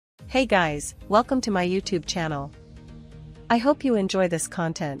Hey guys, welcome to my YouTube channel. I hope you enjoy this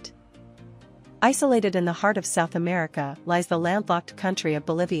content. Isolated in the heart of South America lies the landlocked country of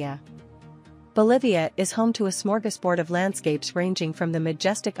Bolivia. Bolivia is home to a smorgasbord of landscapes ranging from the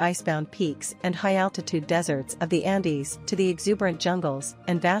majestic icebound peaks and high-altitude deserts of the Andes to the exuberant jungles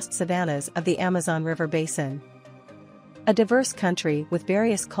and vast savannas of the Amazon River basin. A diverse country with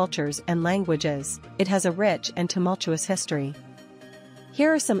various cultures and languages, it has a rich and tumultuous history.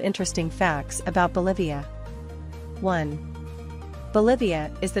 Here are some interesting facts about Bolivia. 1.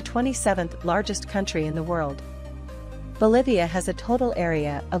 Bolivia is the 27th largest country in the world. Bolivia has a total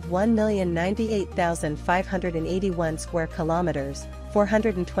area of 1,098,581 square kilometers,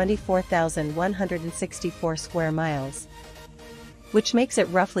 424,164 square miles, which makes it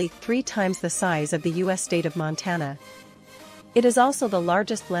roughly 3 times the size of the U.S. state of Montana. It is also the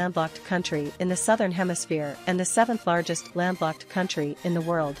largest landlocked country in the southern hemisphere and the 7th largest landlocked country in the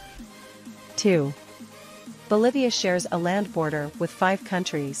world. 2. Bolivia shares a land border with 5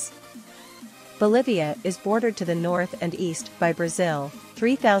 countries. Bolivia is bordered to the north and east by Brazil,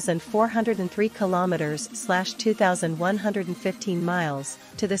 3,403 kilometers / 2,115 miles,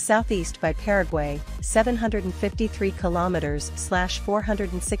 to the southeast by Paraguay, 753 kilometers /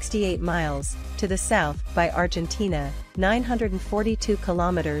 468 miles, to the south by Argentina, 942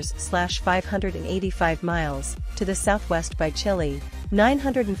 kilometers / 585 miles, to the southwest by Chile,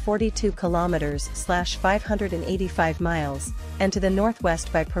 942 kilometers / 585 miles, and to the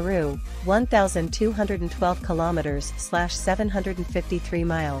northwest by Peru, 1,212 kilometers / 753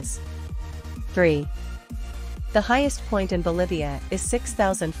 miles. 3. The highest point in Bolivia is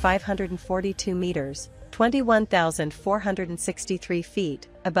 6,542 meters, 21,463 feet,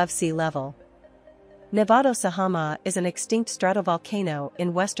 above sea level. Nevado Sajama is an extinct stratovolcano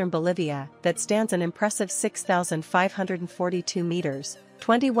in western Bolivia that stands an impressive 6,542 meters,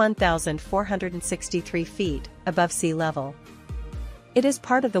 21,463 feet, above sea level. It is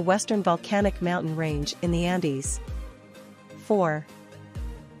part of the Western Volcanic Mountain Range in the Andes. 4.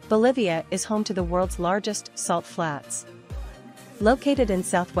 Bolivia is home to the world's largest salt flats. Located in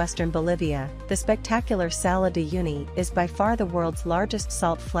southwestern Bolivia, the spectacular Sala de Uyuni is by far the world's largest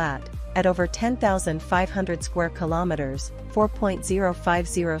salt flat, at over 10,500 square kilometers,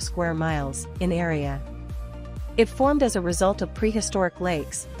 4.050 square miles, in area. It formed as a result of prehistoric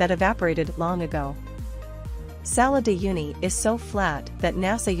lakes that evaporated long ago. Sala de Uyuni is so flat that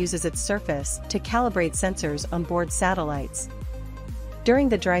NASA uses its surface to calibrate sensors on board satellites. During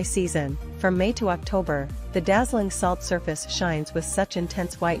the dry season, from May to October, the dazzling salt surface shines with such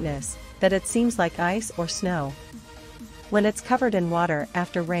intense whiteness that it seems like ice or snow. When it's covered in water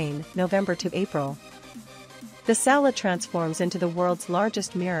after rain, November to April, the Sala transforms into the world's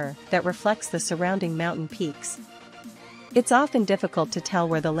largest mirror that reflects the surrounding mountain peaks. It's often difficult to tell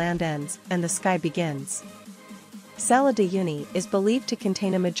where the land ends and the sky begins. Sala de Uyuni is believed to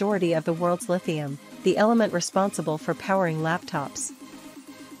contain a majority of the world's lithium, the element responsible for powering laptops,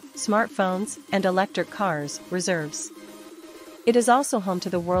 smartphones, and electric cars, reserves. It is also home to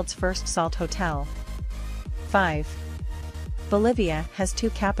the world's first salt hotel. 5. Bolivia has 2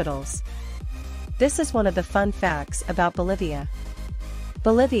 capitals. This is one of the fun facts about Bolivia.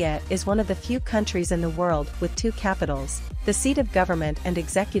 Bolivia is one of the few countries in the world with 2 capitals. The seat of government and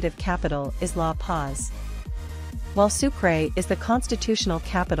executive capital is La Paz, while Sucre is the constitutional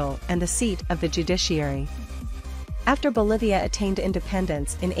capital and the seat of the judiciary. After Bolivia attained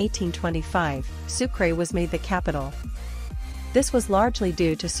independence in 1825, Sucre was made the capital. This was largely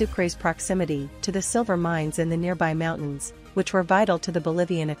due to Sucre's proximity to the silver mines in the nearby mountains, which were vital to the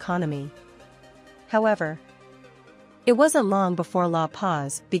Bolivian economy. However, it wasn't long before La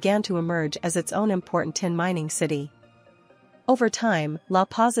Paz began to emerge as its own important tin mining city. Over time, La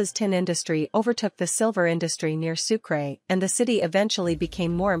Paz's tin industry overtook the silver industry near Sucre, and the city eventually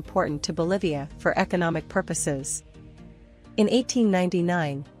became more important to Bolivia for economic purposes. In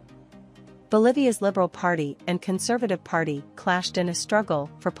 1899, Bolivia's Liberal Party and Conservative Party clashed in a struggle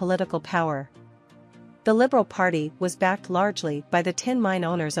for political power. The Liberal Party was backed largely by the tin mine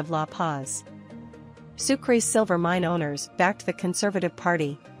owners of La Paz. Sucre's silver mine owners backed the Conservative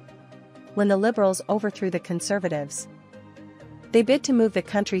Party. When the Liberals overthrew the Conservatives, they bid to move the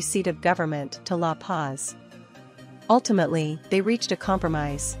country's seat of government to La Paz. Ultimately, they reached a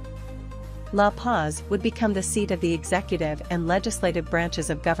compromise. La Paz would become the seat of the executive and legislative branches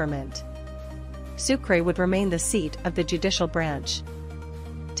of government. Sucre would remain the seat of the judicial branch.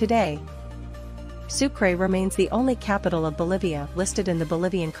 Today, Sucre remains the only capital of Bolivia listed in the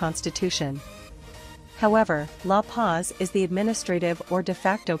Bolivian constitution. However, La Paz is the administrative or de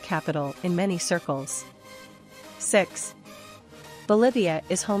facto capital in many circles. 6. Bolivia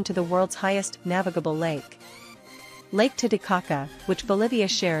is home to the world's highest navigable lake. Lake Titicaca, which Bolivia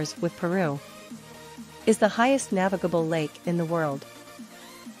shares with Peru, is the highest navigable lake in the world.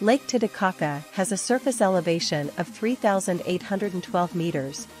 Lake Titicaca has a surface elevation of 3,812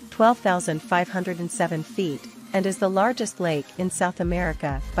 meters, 12,507 feet, and is the largest lake in South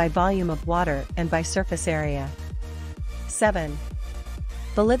America by volume of water and by surface area. 7.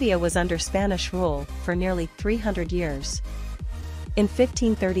 Bolivia was under Spanish rule for nearly 300 years. In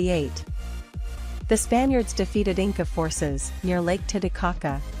 1538, the Spaniards defeated Inca forces near Lake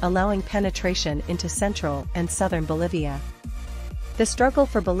Titicaca, allowing penetration into central and southern Bolivia. The struggle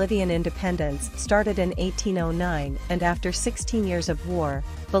for Bolivian independence started in 1809, and after 16 years of war,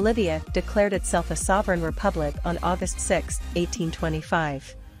 Bolivia declared itself a sovereign republic on August 6,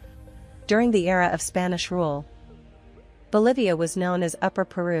 1825. During the era of Spanish rule, Bolivia was known as Upper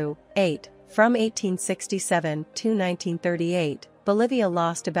Peru. 8. From 1867 to 1938, Bolivia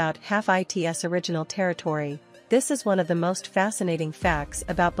lost about half its original territory. This is one of the most fascinating facts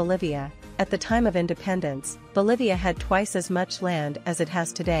about Bolivia. At the time of independence, Bolivia had twice as much land as it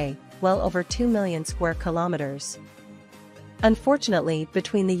has today, well over 2 million square kilometers. Unfortunately,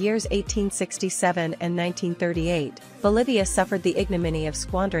 between the years 1867 and 1938, Bolivia suffered the ignominy of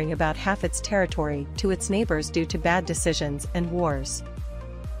squandering about half its territory to its neighbors due to bad decisions and wars.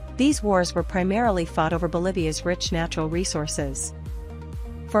 These wars were primarily fought over Bolivia's rich natural resources.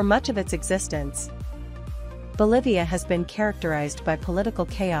 For much of its existence, Bolivia has been characterized by political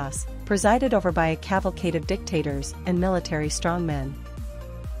chaos, presided over by a cavalcade of dictators and military strongmen.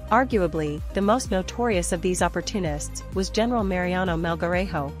 Arguably, the most notorious of these opportunists was General Mariano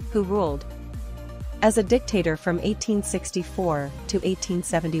Melgarejo, who ruled as a dictator from 1864 to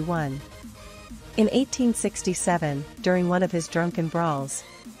 1871. In 1867, during one of his drunken brawls,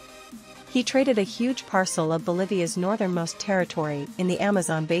 he traded a huge parcel of Bolivia's northernmost territory in the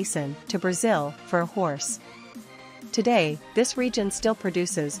Amazon basin to Brazil for a horse. Today, this region still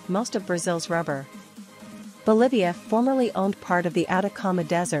produces most of Brazil's rubber. Bolivia formerly owned part of the Atacama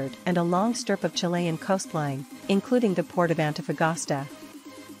Desert and a long strip of Chilean coastline, including the port of Antofagasta.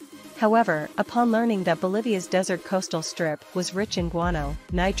 However, upon learning that Bolivia's desert coastal strip was rich in guano,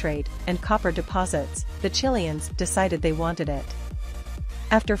 nitrate, and copper deposits, the Chileans decided they wanted it.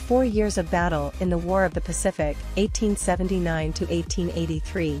 After 4 years of battle in the War of the Pacific, 1879 to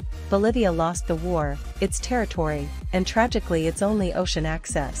 1883, Bolivia lost the war, its territory, and tragically its only ocean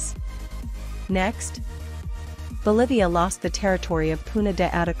access. Next, Bolivia lost the territory of Puna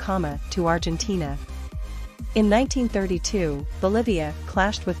de Atacama to Argentina. In 1932, Bolivia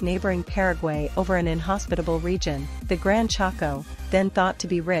clashed with neighboring Paraguay over an inhospitable region, the Gran Chaco, then thought to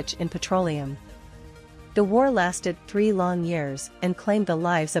be rich in petroleum. The war lasted 3 long years and claimed the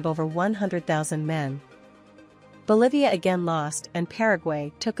lives of over 100,000 men. Bolivia again lost, and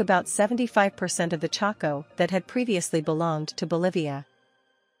Paraguay took about 75% of the Chaco that had previously belonged to Bolivia.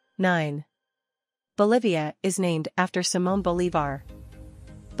 9. Bolivia is named after Simón Bolívar.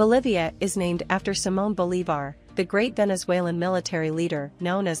 Bolivia is named after Simón Bolívar, the great Venezuelan military leader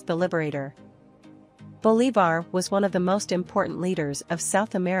known as the Liberator. Bolívar was one of the most important leaders of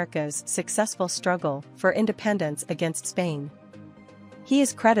South America's successful struggle for independence against Spain. He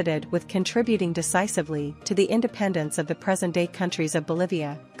is credited with contributing decisively to the independence of the present-day countries of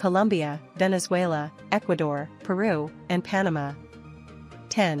Bolivia, Colombia, Venezuela, Ecuador, Peru, and Panama.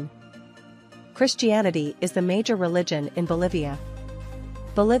 10. Christianity is the major religion in Bolivia.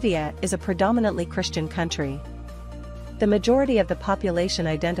 Bolivia is a predominantly Christian country. The majority of the population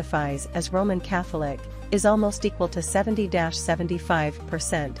identifies as Roman Catholic, is almost equal to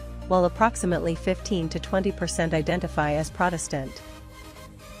 70–75%, while approximately 15–20% identify as Protestant.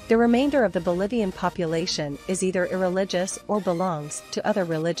 The remainder of the Bolivian population is either irreligious or belongs to other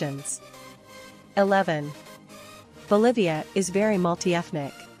religions. 11. Bolivia is very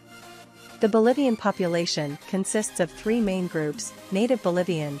multi-ethnic. The Bolivian population consists of 3 main groups: native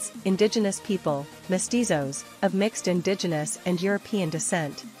Bolivians, indigenous people, mestizos, of mixed indigenous and European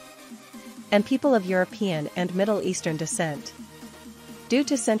descent, and people of European and Middle Eastern descent. Due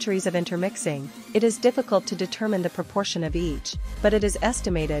to centuries of intermixing, it is difficult to determine the proportion of each, but it is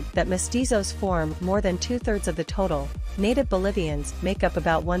estimated that mestizos form more than 2/3 of the total, native Bolivians make up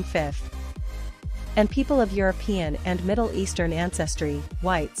about 1/5. And people of European and Middle Eastern ancestry,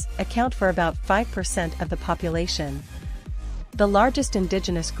 whites, account for about 5% of the population. The largest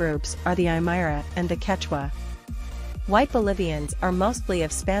indigenous groups are the Aymara and the Quechua. White Bolivians are mostly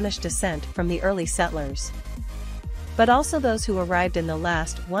of Spanish descent from the early settlers, but also those who arrived in the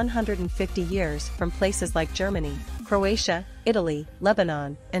last 150 years from places like Germany, Croatia, Italy,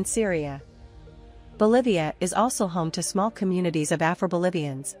 Lebanon, and Syria. Bolivia is also home to small communities of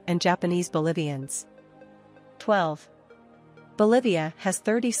Afro-Bolivians and Japanese Bolivians. 12. Bolivia has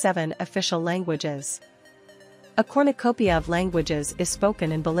 37 official languages. A cornucopia of languages is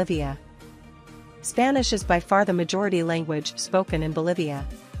spoken in Bolivia. Spanish is by far the majority language spoken in Bolivia.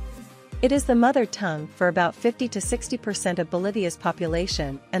 It is the mother tongue for about 50 to 60% of Bolivia's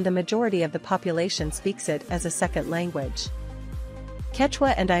population, and the majority of the population speaks it as a second language.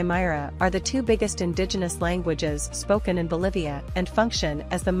 Quechua and Aymara are the two biggest indigenous languages spoken in Bolivia and function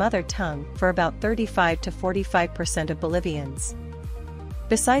as the mother tongue for about 35 to 45% of Bolivians.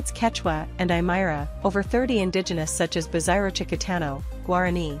 Besides Quechua and Aymara, over 30 indigenous such as Bazairo Chicotano,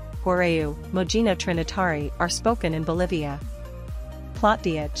 Guarani, Guareu, Mojino Trinitari are spoken in Bolivia.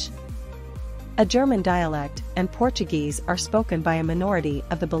 Plattdeutsch, a German dialect, and Portuguese are spoken by a minority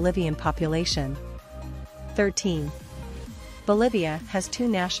of the Bolivian population. 13. Bolivia has two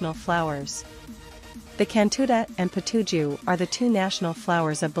national flowers. The cantuta and patuju are the two national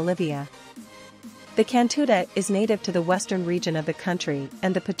flowers of Bolivia. The cantuta is native to the western region of the country,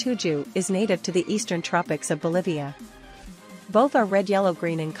 and the patuju is native to the eastern tropics of Bolivia. Both are red, yellow,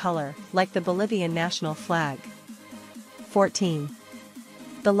 green in color, like the Bolivian national flag. 14.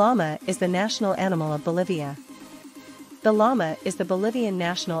 The llama is the national animal of Bolivia. The llama is the Bolivian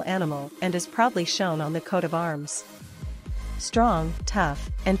national animal and is proudly shown on the coat of arms. Strong,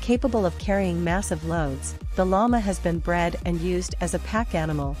 tough, and capable of carrying massive loads, the llama has been bred and used as a pack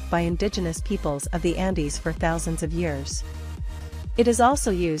animal by indigenous peoples of the Andes for thousands of years. It is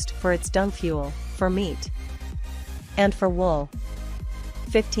also used for its dung fuel, for meat, and for wool.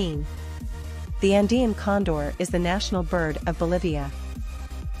 15. The Andean condor is the national bird of Bolivia.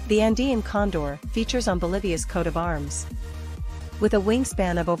 The Andean condor features on Bolivia's coat of arms. With a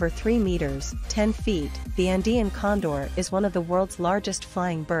wingspan of over 3 meters, 10 feet, the Andean condor is one of the world's largest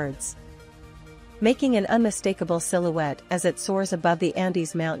flying birds, making an unmistakable silhouette as it soars above the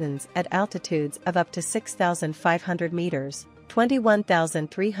Andes Mountains at altitudes of up to 6,500 meters,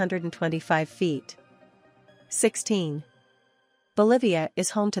 21,325 feet. 16. Bolivia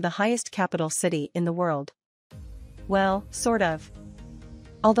is home to the highest capital city in the world. Well, sort of.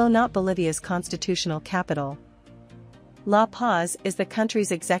 Although not Bolivia's constitutional capital. La Paz is the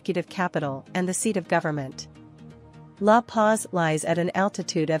country's executive capital and the seat of government. La Paz lies at an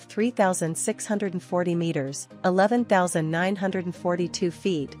altitude of 3,640 meters, 11,942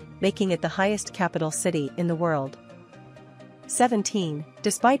 feet, making it the highest capital city in the world. 17.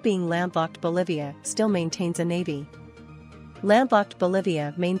 Despite being landlocked, Bolivia still maintains a navy. Landlocked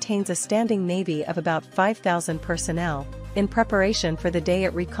Bolivia maintains a standing navy of about 5,000 personnel, in preparation for the day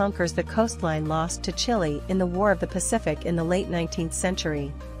it reconquers the coastline lost to Chile in the War of the Pacific in the late 19th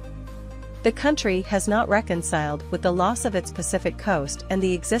century. The country has not reconciled with the loss of its Pacific coast, and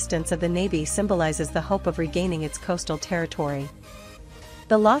the existence of the Navy symbolizes the hope of regaining its coastal territory.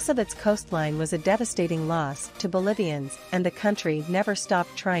 The loss of its coastline was a devastating loss to Bolivians, and the country never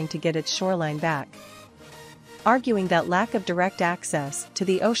stopped trying to get its shoreline back, arguing that lack of direct access to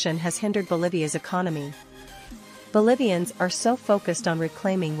the ocean has hindered Bolivia's economy. Bolivians are so focused on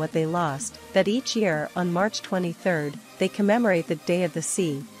reclaiming what they lost that each year on March 23 they commemorate the Day of the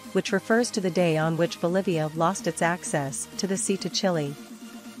Sea, which refers to the day on which Bolivia lost its access to the sea to Chile.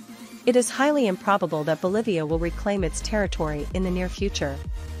 It is highly improbable that Bolivia will reclaim its territory in the near future.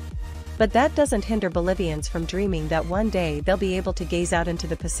 But that doesn't hinder Bolivians from dreaming that one day they'll be able to gaze out into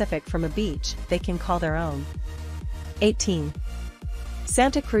the Pacific from a beach they can call their own. 18.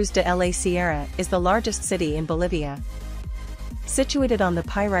 Santa Cruz de la Sierra is the largest city in Bolivia. Situated on the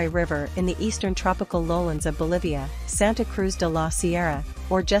Piray River in the eastern tropical lowlands of Bolivia, Santa Cruz de la Sierra,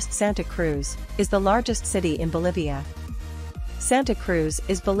 or just Santa Cruz, is the largest city in Bolivia. Santa Cruz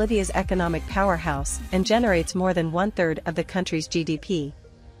is Bolivia's economic powerhouse and generates more than 1/3 of the country's GDP.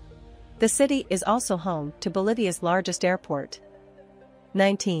 The city is also home to Bolivia's largest airport.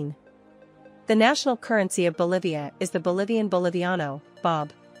 19. The national currency of Bolivia is the Bolivian Boliviano,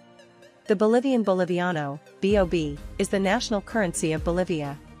 BOB. The Bolivian Boliviano, BOB, is the national currency of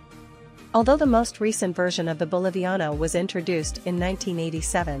Bolivia. Although the most recent version of the Boliviano was introduced in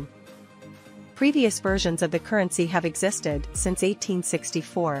 1987, previous versions of the currency have existed since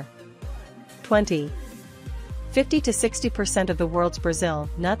 1864. 20. 50 to 60% of the world's Brazil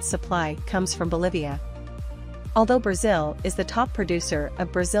nut supply comes from Bolivia. Although Brazil is the top producer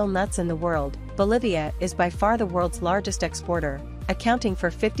of Brazil nuts in the world, Bolivia is by far the world's largest exporter, accounting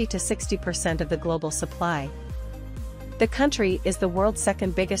for 50 to 60% of the global supply. The country is the world's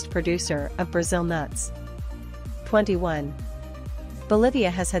second biggest producer of Brazil nuts. 21. Bolivia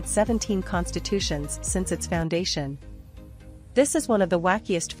has had 17 constitutions since its foundation. This is one of the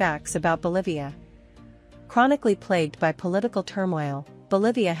wackiest facts about Bolivia. Chronically plagued by political turmoil,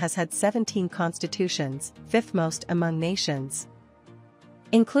 Bolivia has had 17 constitutions, fifth most among nations,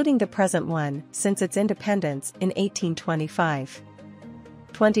 including the present one, since its independence in 1825.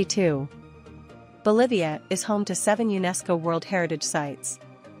 22. Bolivia is home to 7 UNESCO World Heritage Sites.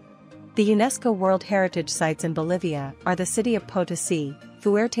 The UNESCO World Heritage Sites in Bolivia are the city of Potosí,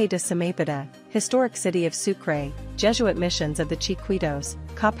 Fuerte de Samaipata, historic city of Sucre, Jesuit missions of the Chiquitos,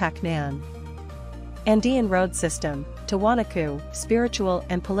 Capacnan, Andean road system, Tiwanaku, spiritual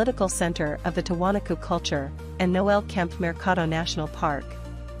and political center of the Tiwanaku culture, and Noel Kemp Mercado National Park.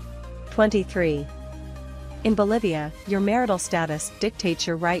 23. In Bolivia, your marital status dictates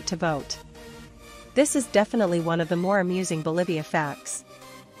your right to vote. This is definitely one of the more amusing Bolivia facts.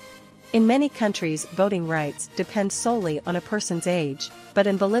 In many countries, voting rights depend solely on a person's age, but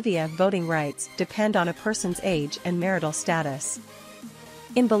in Bolivia, voting rights depend on a person's age and marital status.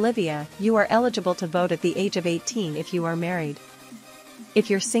 In Bolivia, you are eligible to vote at the age of 18 if you are married. If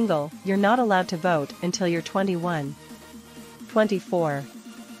you're single, you're not allowed to vote until you're 21. 24.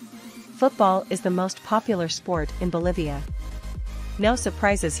 Football is the most popular sport in Bolivia. No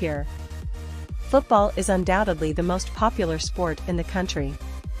surprises here. Football is undoubtedly the most popular sport in the country.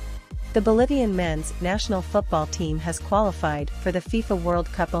 The Bolivian men's national football team has qualified for the FIFA World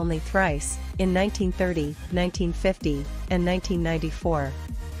Cup only thrice, in 1930, 1950, and 1994.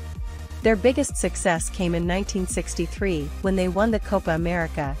 Their biggest success came in 1963 when they won the Copa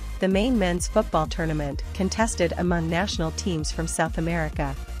America, the main men's football tournament contested among national teams from South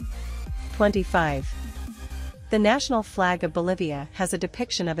America. 25. The national flag of Bolivia has a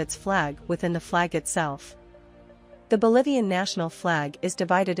depiction of its flag within the flag itself. The Bolivian national flag is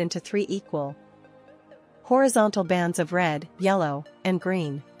divided into 3 equal horizontal bands of red, yellow, and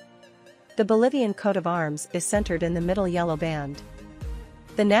green. The Bolivian coat of arms is centered in the middle yellow band.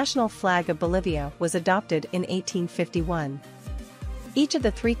 The national flag of Bolivia was adopted in 1851. Each of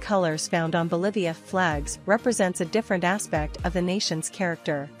the 3 colors found on Bolivia flags represents a different aspect of the nation's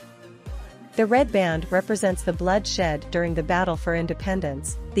character. The red band represents the blood shed during the battle for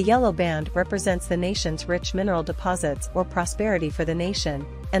independence, the yellow band represents the nation's rich mineral deposits or prosperity for the nation,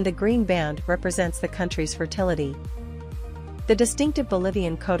 and the green band represents the country's fertility. The distinctive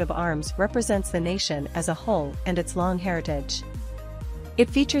Bolivian coat of arms represents the nation as a whole and its long heritage. It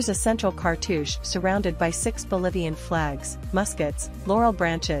features a central cartouche surrounded by 6 Bolivian flags, muskets, laurel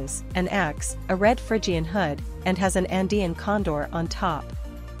branches, an axe, a red Phrygian hood, and has an Andean condor on top.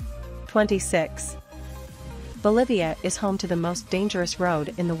 26. Bolivia is home to the most dangerous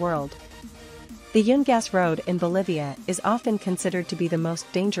road in the world. The Yungas Road in Bolivia is often considered to be the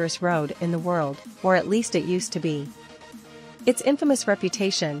most dangerous road in the world, or at least it used to be. Its infamous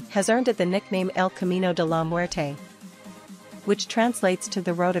reputation has earned it the nickname El Camino de la Muerte, which translates to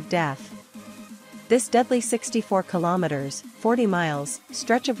the Road of Death. This deadly 64 kilometers, 40 miles,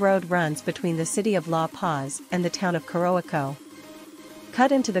 stretch of road runs between the city of La Paz and the town of Coroico.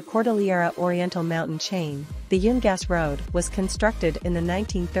 Cut into the Cordillera Oriental mountain chain, the Yungas Road was constructed in the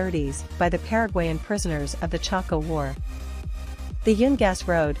 1930s by the Paraguayan prisoners of the Chaco War. The Yungas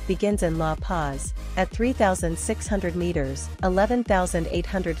Road begins in La Paz, at 3,600 meters,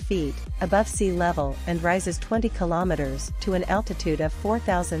 11,800 feet, above sea level and rises 20 kilometers to an altitude of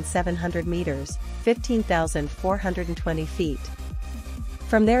 4,700 meters, 15,420 feet.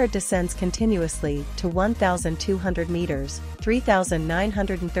 From there it descends continuously to 1,200 meters,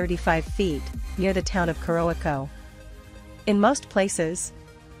 3,935 feet, near the town of Coroico. In most places,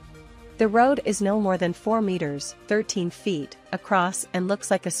 the road is no more than 4 meters, 13 feet, across and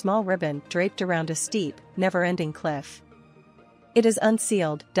looks like a small ribbon draped around a steep, never-ending cliff. It is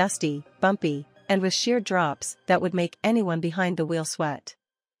unsealed, dusty, bumpy, and with sheer drops that would make anyone behind the wheel sweat.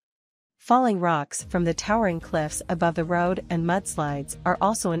 Falling rocks from the towering cliffs above the road and mudslides are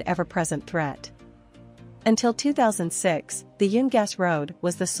also an ever-present threat. Until 2006, the Yungas Road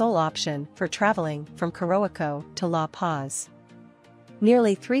was the sole option for traveling from Coroico to La Paz.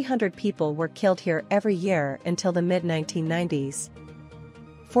 Nearly 300 people were killed here every year until the mid-1990s.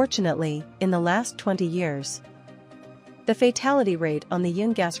 Fortunately, in the last 20 years, the fatality rate on the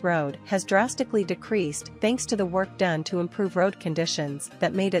Yungas Road has drastically decreased thanks to the work done to improve road conditions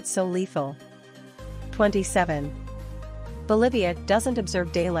that made it so lethal. 27. Bolivia doesn't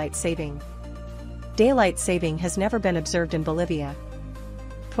observe daylight saving. Daylight saving has never been observed in Bolivia.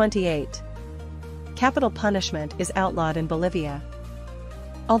 28. Capital punishment is outlawed in Bolivia.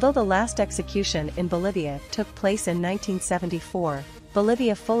 Although the last execution in Bolivia took place in 1974,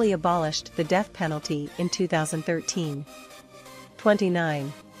 Bolivia fully abolished the death penalty in 2013.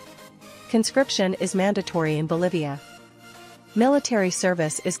 29. Conscription is mandatory in Bolivia. Military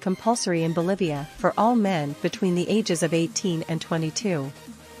service is compulsory in Bolivia for all men between the ages of 18 and 22.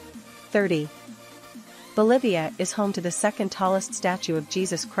 30. Bolivia is home to the second tallest statue of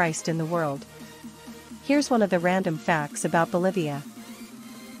Jesus Christ in the world. Here's one of the random facts about Bolivia.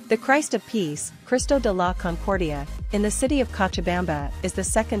 The Christ of Peace, Cristo de la Concordia, in the city of Cochabamba is the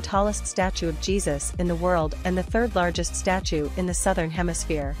second tallest statue of Jesus in the world and the third largest statue in the southern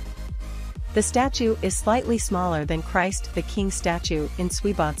hemisphere. The statue is slightly smaller than Christ the King statue in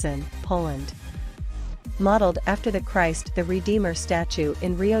Świebodzin, Poland. Modeled after the Christ the Redeemer statue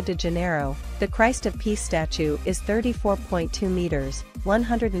in Rio de Janeiro, the Christ of Peace statue is 34.2 meters,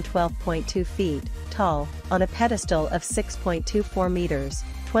 112.2 feet, tall, on a pedestal of 6.24 meters,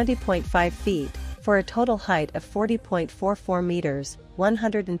 20.5 feet, for a total height of 40.44 meters,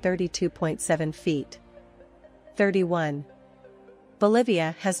 132.7 feet. 31.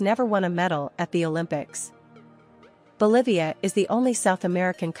 Bolivia has never won a medal at the Olympics. Bolivia is the only South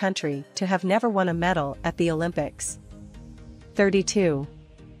American country to have never won a medal at the Olympics. 32.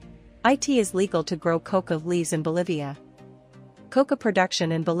 It is legal to grow coca leaves in Bolivia. Coca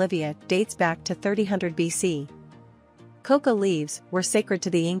production in Bolivia dates back to 3000 BC. Coca leaves were sacred to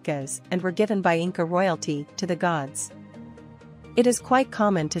the Incas and were given by Inca royalty to the gods. It is quite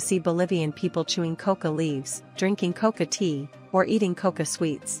common to see Bolivian people chewing coca leaves, drinking coca tea, or eating coca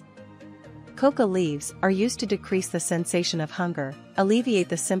sweets. Coca leaves are used to decrease the sensation of hunger, alleviate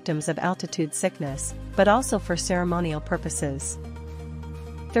the symptoms of altitude sickness, but also for ceremonial purposes.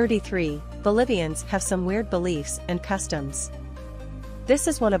 33. Bolivians have some weird beliefs and customs. This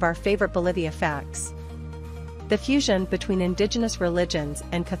is one of our favorite Bolivia facts. The fusion between indigenous religions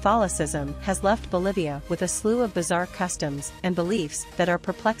and Catholicism has left Bolivia with a slew of bizarre customs and beliefs that are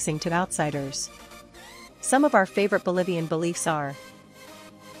perplexing to outsiders. Some of our favorite Bolivian beliefs are: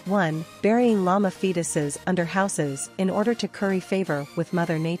 1. Burying llama fetuses under houses in order to curry favor with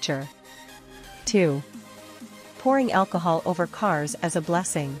Mother Nature. 2. Pouring alcohol over cars as a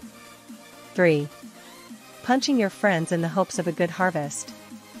blessing. 3. Punching your friends in the hopes of a good harvest.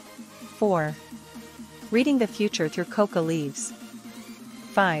 4. Reading the future through coca leaves.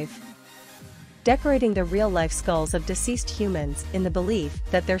 5. Decorating the real-life skulls of deceased humans in the belief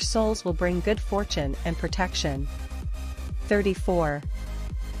that their souls will bring good fortune and protection. 34.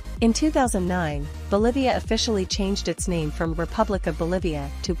 In 2009, Bolivia officially changed its name from Republic of Bolivia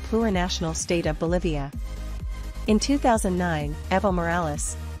to Plurinational State of Bolivia. In 2009, Evo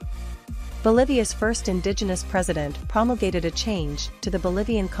Morales, Bolivia's first indigenous president, promulgated a change to the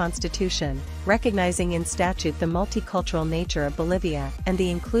Bolivian constitution, recognizing in statute the multicultural nature of Bolivia and the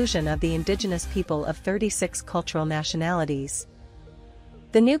inclusion of the indigenous people of 36 cultural nationalities.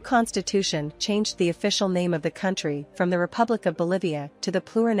 The new constitution changed the official name of the country from the Republic of Bolivia to the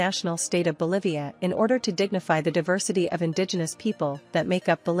Plurinational State of Bolivia in order to dignify the diversity of indigenous people that make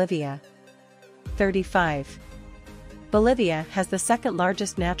up Bolivia. 35. Bolivia has the second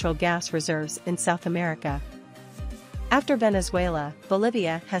largest natural gas reserves in South America. After Venezuela,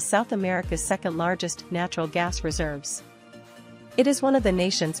 Bolivia has South America's second largest natural gas reserves. It is one of the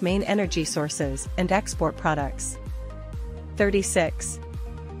nation's main energy sources and export products. 36.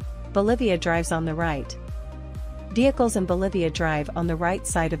 Bolivia drives on the right. Vehicles in Bolivia drive on the right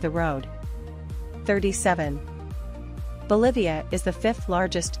side of the road. 37. Bolivia is the fifth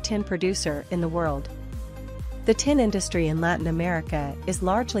largest tin producer in the world. The tin industry in Latin America is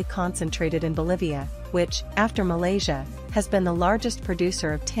largely concentrated in Bolivia, which, after Malaysia, has been the largest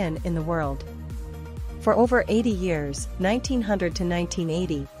producer of tin in the world. For over 80 years, 1900 to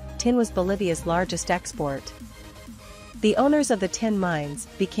 1980, tin was Bolivia's largest export. The owners of the tin mines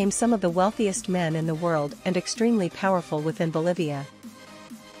became some of the wealthiest men in the world and extremely powerful within Bolivia.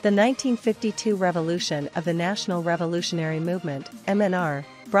 The 1952 revolution of the National Revolutionary Movement, MNR,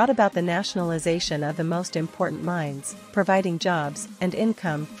 brought about the nationalization of the most important mines, providing jobs and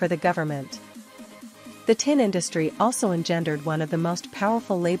income for the government. The tin industry also engendered one of the most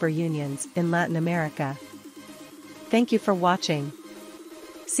powerful labor unions in Latin America. Thank you for watching.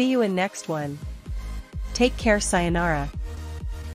 See you in next one. Take care, sayonara.